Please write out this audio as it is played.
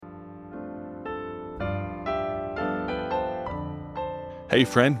Hey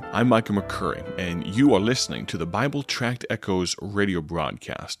friend, I'm Micah McCurry, and you are listening to the Bible Tract Echoes radio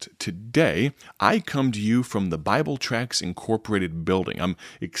broadcast. Today, I come to you from the Bible Tracts Incorporated building. I'm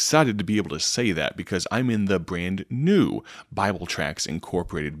excited to be able to say that because I'm in the brand new Bible Tracts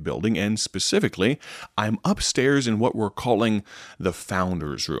Incorporated building, and specifically, I'm upstairs in what we're calling the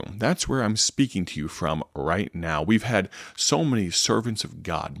Founders Room. That's where I'm speaking to you from right now. We've had so many servants of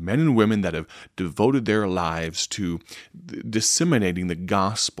God, men and women that have devoted their lives to disseminating the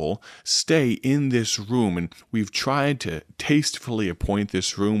gospel, stay in this room, and we've tried to tastefully appoint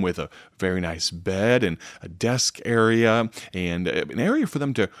this room with a very nice bed and a desk area and an area for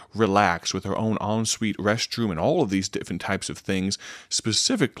them to relax with their own ensuite restroom and all of these different types of things,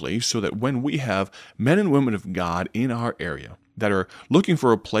 specifically so that when we have men and women of God in our area that are looking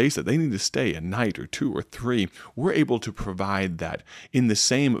for a place that they need to stay a night or two or three, we're able to provide that in the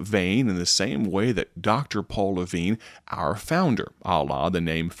same vein, in the same way that Dr. Paul Levine, our founder, a la the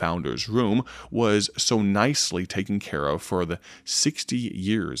name Founders Room, was so nicely taken care of for the 60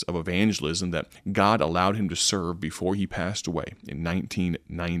 years of evangelism that God allowed him to serve before he passed away in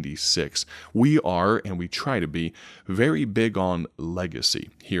 1996. We are, and we try to be, very big on legacy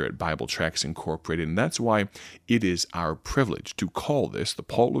here at Bible Tracts Incorporated, and that's why it is our privilege to call this the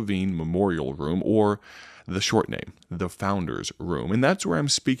Paul Levine Memorial Room, or the short name, the Founders Room. And that's where I'm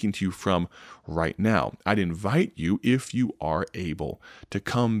speaking to you from right now. I'd invite you, if you are able, to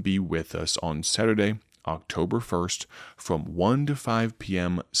come be with us on Saturday, October 1st from 1 to 5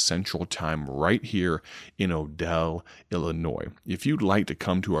 p.m. Central Time right here in Odell, Illinois. If you'd like to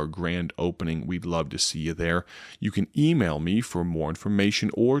come to our grand opening, we'd love to see you there. You can email me for more information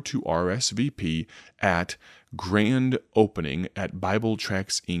or to RSVP at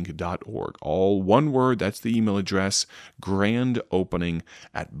grandopening@bibletractsinc.org. All one word, that's the email address,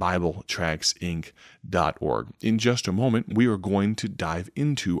 grandopening@bibletractsinc.org. In just a moment, we are going to dive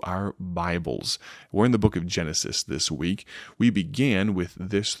into our Bibles. We're in the book of Genesis this week. We began with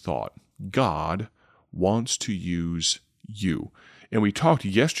this thought: God wants to use you. And we talked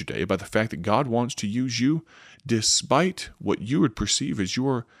yesterday about the fact that God wants to use you despite what you would perceive as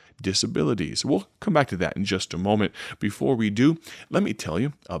your disabilities. We'll come back to that in just a moment. Before we do, let me tell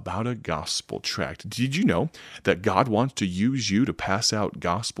you about a gospel tract. Did you know that God wants to use you to pass out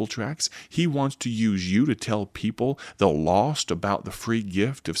gospel tracts? He wants to use you to tell people, the lost, about the free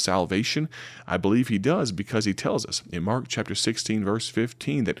gift of salvation. I believe he does, because he tells us in Mark chapter 16, verse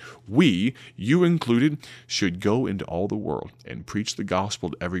 15, that we, you included, should go into all the world and preach the gospel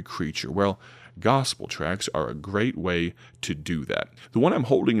to every creature. Well, gospel tracts are a great way to do that. The one I'm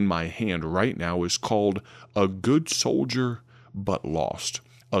holding in my hand right now is called A Good Soldier But Lost.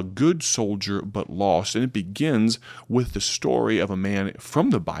 A Good Soldier But Lost. And it begins with the story of a man from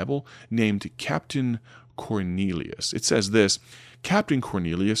the Bible named Captain Cornelius. It says this: Captain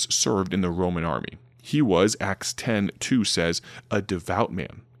Cornelius served in the Roman army. He was, Acts 10:2 says, a devout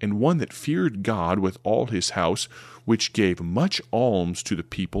man, and one that feared God with all his house, which gave much alms to the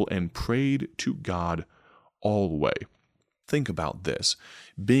people and prayed to God alway. Think about this.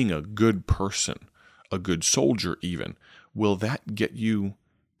 Being a good person, a good soldier even, will that get you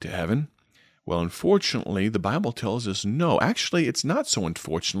to heaven? Well, unfortunately, the Bible tells us no. Actually, it's not so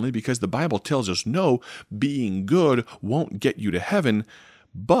unfortunately, because the Bible tells us no, being good won't get you to heaven,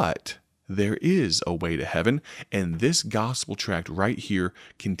 but there is a way to heaven, and this gospel tract right here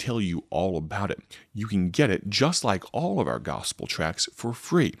can tell you all about it. You can get it, just like all of our gospel tracts, for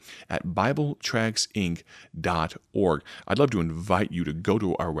free at BibleTractsInc.org. I'd love to invite you to go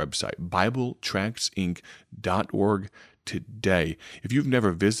to our website, BibleTractsInc.org, today. If you've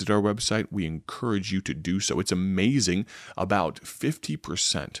never visited our website, we encourage you to do so. It's amazing. About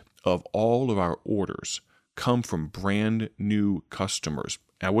 50% of all of our orders come from brand new customers.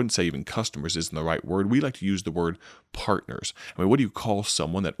 I wouldn't say even customers isn't the right word. We like to use the word partners. I mean, what do you call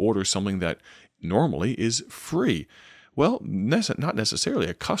someone that orders something that normally is free? Well, not necessarily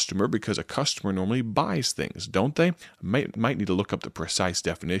a customer, because a customer normally buys things, don't they? Might need to look up the precise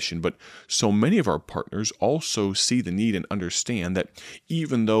definition, but so many of our partners also see the need and understand that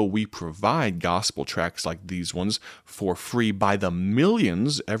even though we provide gospel tracts like these ones for free by the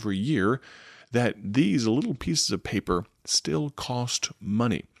millions every year, that these little pieces of paper still cost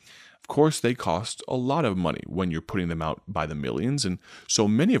money. Of course, they cost a lot of money when you're putting them out by the millions, and so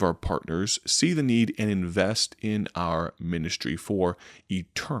many of our partners see the need and invest in our ministry for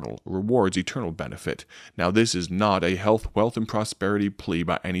eternal rewards, eternal benefit. Now, this is not a health, wealth, and prosperity plea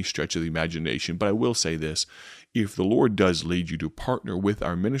by any stretch of the imagination, but I will say this. If the Lord does lead you to partner with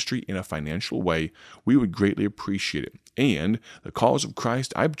our ministry in a financial way, we would greatly appreciate it. And the cause of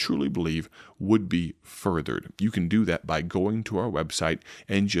Christ, I truly believe, would be furthered. You can do that by going to our website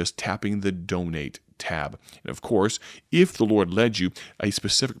and just tapping the Donate tab. And of course, if the Lord led you, a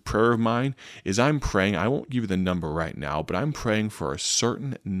specific prayer of mine is I'm praying, I won't give you the number right now, but I'm praying for a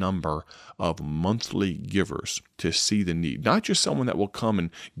certain number of monthly givers to see the need. Not just someone that will come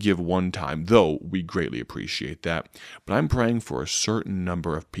and give one time, though we greatly appreciate that, but I'm praying for a certain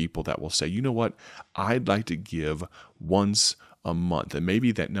number of people that will say, you know what, I'd like to give once a month. And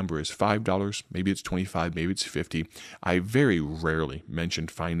maybe that number is $5, maybe it's $25, maybe it's $50. I very rarely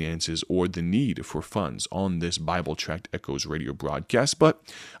mentioned finances or the need for funds on this Bible Tract Echoes radio broadcast, but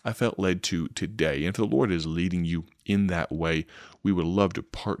I felt led to today. And if the Lord is leading you in that way, we would love to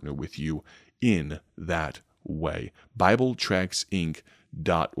partner with you in that way.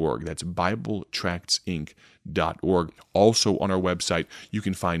 BibleTractsInc.org. That's BibleTractsInc.org. Also on our website, you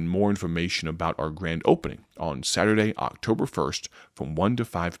can find more information about our grand opening on Saturday, October 1st from 1 to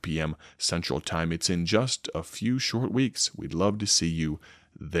 5 p.m. Central Time. It's in just a few short weeks. We'd love to see you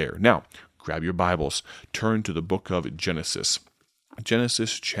there. Now, grab your Bibles. Turn to the book of Genesis.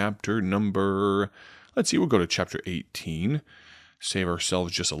 Genesis chapter number, we'll go to chapter 18. Save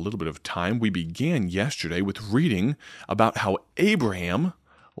ourselves just a little bit of time. We began yesterday with reading about how Abraham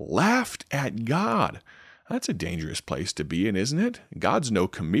laughed at God. That's a dangerous place to be in, isn't it? God's no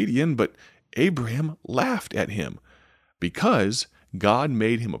comedian, but Abraham laughed at him because God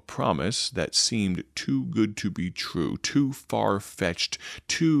made him a promise that seemed too good to be true, too far-fetched,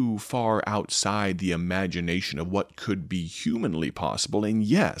 too far outside the imagination of what could be humanly possible. And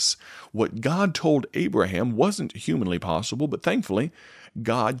yes, what God told Abraham wasn't humanly possible, but thankfully,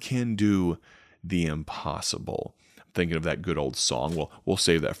 God can do the impossible. Thinking of that good old song. We'll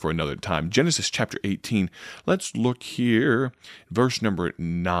save that for another time. Genesis chapter 18. Let's look here, verse number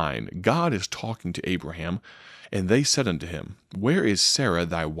 9. God is talking to Abraham, and they said unto him, Where is Sarah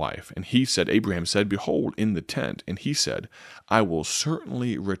thy wife? And he said, Abraham said, Behold, in the tent. And he said, I will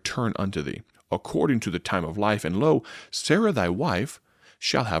certainly return unto thee, according to the time of life. And lo, Sarah thy wife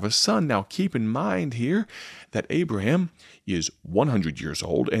shall have a son. Now keep in mind here that Abraham is 100 years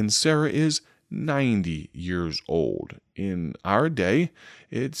old, and Sarah is 90 years old. In our day,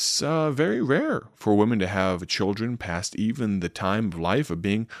 it's very rare for women to have children past even the time of life of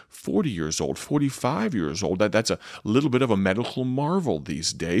being 40 years old, 45 years old. That's a little bit of a medical marvel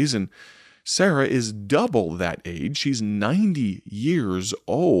these days. And Sarah is double that age. She's 90 years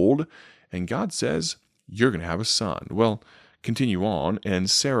old. And God says, you're going to have a son. Well, continue on. And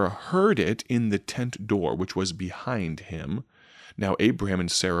Sarah heard it in the tent door, which was behind him. Now Abraham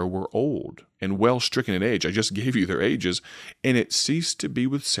and Sarah were old and well stricken in age. I just gave you their ages. And it ceased to be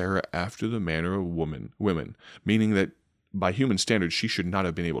with Sarah after the manner of women, meaning that by human standards, she should not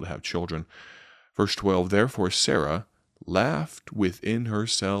have been able to have children. Verse 12, Therefore Sarah laughed within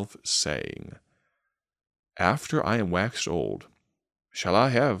herself, saying, After I am waxed old, shall I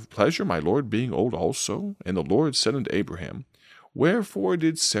have pleasure, my Lord being old also? And the Lord said unto Abraham, Wherefore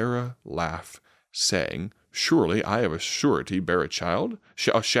did Sarah laugh, saying, Surely I of a surety bear a child?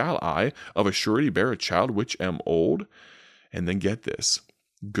 Shall I of a surety bear a child which am old? And then get this,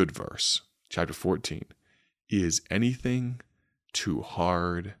 good verse, chapter 14. Is anything too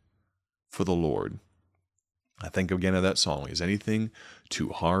hard for the Lord? I think again of that song. Is anything too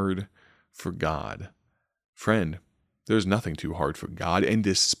hard for God? Friend, there's nothing too hard for God. And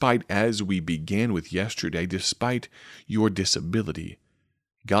despite, as we began with yesterday, despite your disability,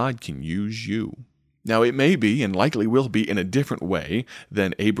 God can use you. Now, it may be, and likely will be, in a different way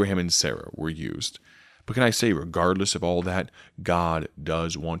than Abraham and Sarah were used. But can I say, regardless of all that, God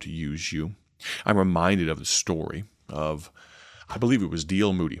does want to use you. I'm reminded of the story of, I believe it was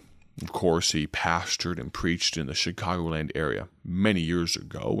D.L. Moody. Of course, he pastored and preached in the Chicagoland area many years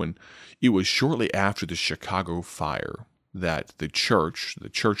ago, and it was shortly after the Chicago fire that the church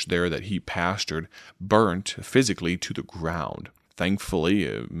there that he pastored, burnt physically to the ground.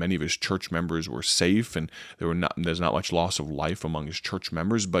 Thankfully, many of his church members were safe, and there's not much loss of life among his church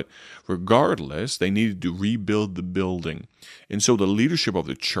members. But regardless, they needed to rebuild the building. And so the leadership of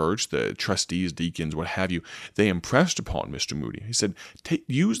the church, the trustees, deacons, what have you, they impressed upon Mr. Moody. He said,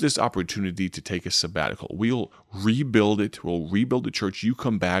 use this opportunity to take a sabbatical. We'll rebuild it. We'll rebuild the church. You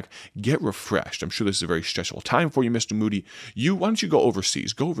come back, get refreshed. I'm sure this is a very stressful time for you, Mr. Moody. Why don't you go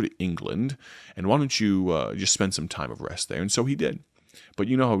overseas? Go over to England, and why don't you just spend some time of rest there? And so he did. But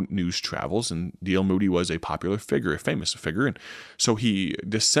you know how news travels, and D.L. Moody was a popular figure, a famous figure, and so he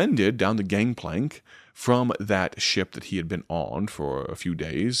descended down the gangplank from that ship that he had been on for a few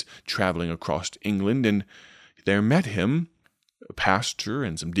days, traveling across England, and there met him a pastor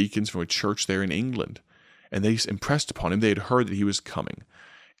and some deacons from a church there in England, and they impressed upon him. They had heard that he was coming,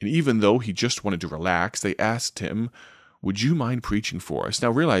 and even though he just wanted to relax, they asked him, would you mind preaching for us?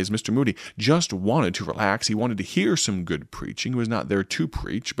 Now realize Mr. Moody just wanted to relax. He wanted to hear some good preaching. He was not there to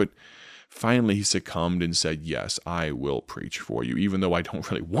preach, but finally he succumbed and said, yes, I will preach for you. Even though I don't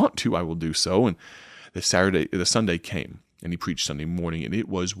really want to, I will do so. And the Sunday came, and he preached Sunday morning, and it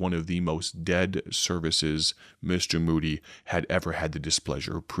was one of the most dead services Mr. Moody had ever had the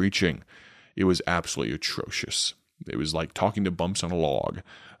displeasure of preaching. It was absolutely atrocious. It was like talking to bumps on a log.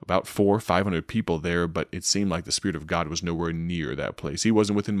 About 400 or 500 people there, but it seemed like the Spirit of God was nowhere near that place. He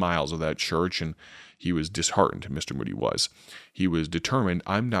wasn't within miles of that church, and he was disheartened, Mr. Moody was. He was determined,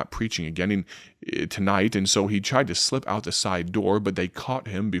 I'm not preaching again tonight, and so he tried to slip out the side door, but they caught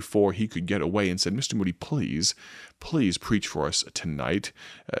him before he could get away and said, Mr. Moody, please preach for us tonight.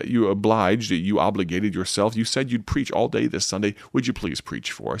 You obliged, you obligated yourself. You said you'd preach all day this Sunday. Would you please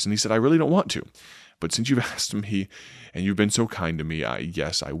preach for us? And he said, I really don't want to. But since you've asked me, and you've been so kind to me,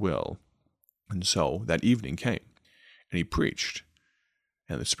 yes, I will. And so that evening came, and he preached.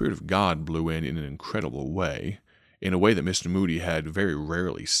 And the Spirit of God blew in an incredible way, in a way that Mr. Moody had very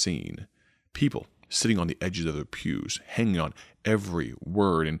rarely seen. People sitting on the edges of their pews, hanging on every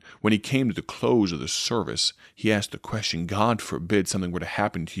word. And when he came to the close of the service, he asked the question, God forbid something were to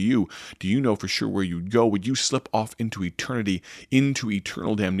happen to you. Do you know for sure where you'd go? Would you slip off into eternity, into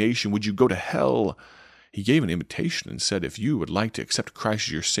eternal damnation? Would you go to hell? He gave an invitation and said, if you would like to accept Christ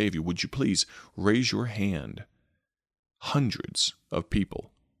as your Savior, would you please raise your hand? Hundreds of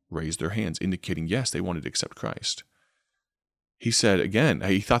people raised their hands, indicating, yes, they wanted to accept Christ. He said, again,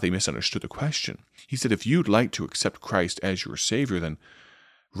 he thought they misunderstood the question. He said, if you'd like to accept Christ as your Savior, then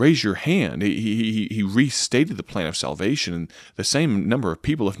raise your hand. He restated the plan of salvation, and the same number of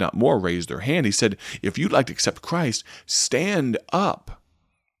people, if not more, raised their hand. He said, if you'd like to accept Christ, stand up.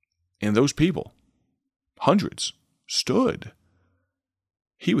 And those people, hundreds, stood.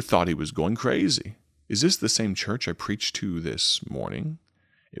 He thought he was going crazy. Is this the same church I preached to this morning?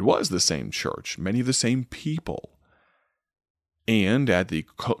 It was the same church, many of the same people. And at the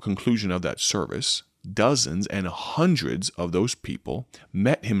conclusion of that service, dozens and hundreds of those people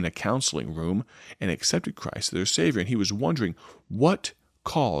met him in a counseling room and accepted Christ as their Savior. And he was wondering, what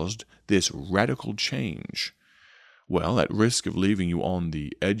caused this radical change? Well, at risk of leaving you on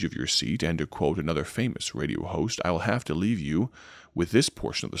the edge of your seat, and to quote another famous radio host, I will have to leave you with this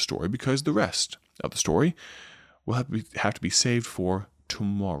portion of the story because the rest of the story will have to be saved for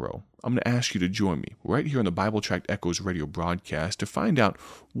tomorrow. I'm going to ask you to join me right here on the Bible Tract Echoes radio broadcast to find out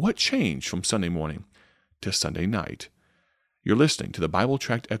what changed from Sunday morning to Sunday night. You're listening to the Bible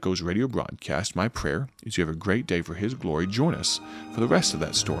Tract Echoes radio broadcast. My prayer is you have a great day for His glory. Join us for the rest of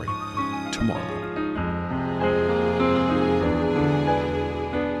that story tomorrow.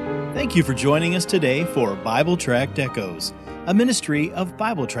 Thank you for joining us today for Bible Tract Echoes, a ministry of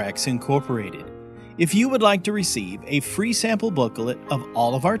Bible Tracts Incorporated. If you would like to receive a free sample booklet of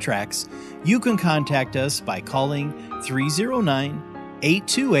all of our tracts, you can contact us by calling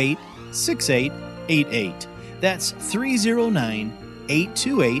 309-828-6888. That's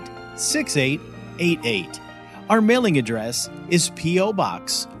 309-828-6888. Our mailing address is P.O.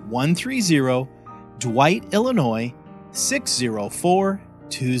 Box 130, Dwight, Illinois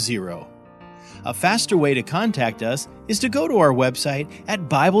 60420. A faster way to contact us is to go to our website at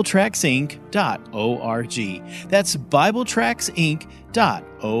BibleTractsInc.org. That's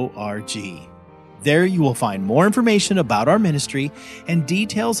BibleTractsInc.org. There you will find more information about our ministry and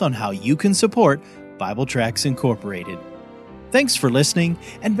details on how you can support Bible Tracts Incorporated. Thanks for listening,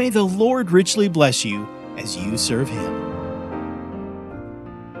 and may the Lord richly bless you as you serve Him.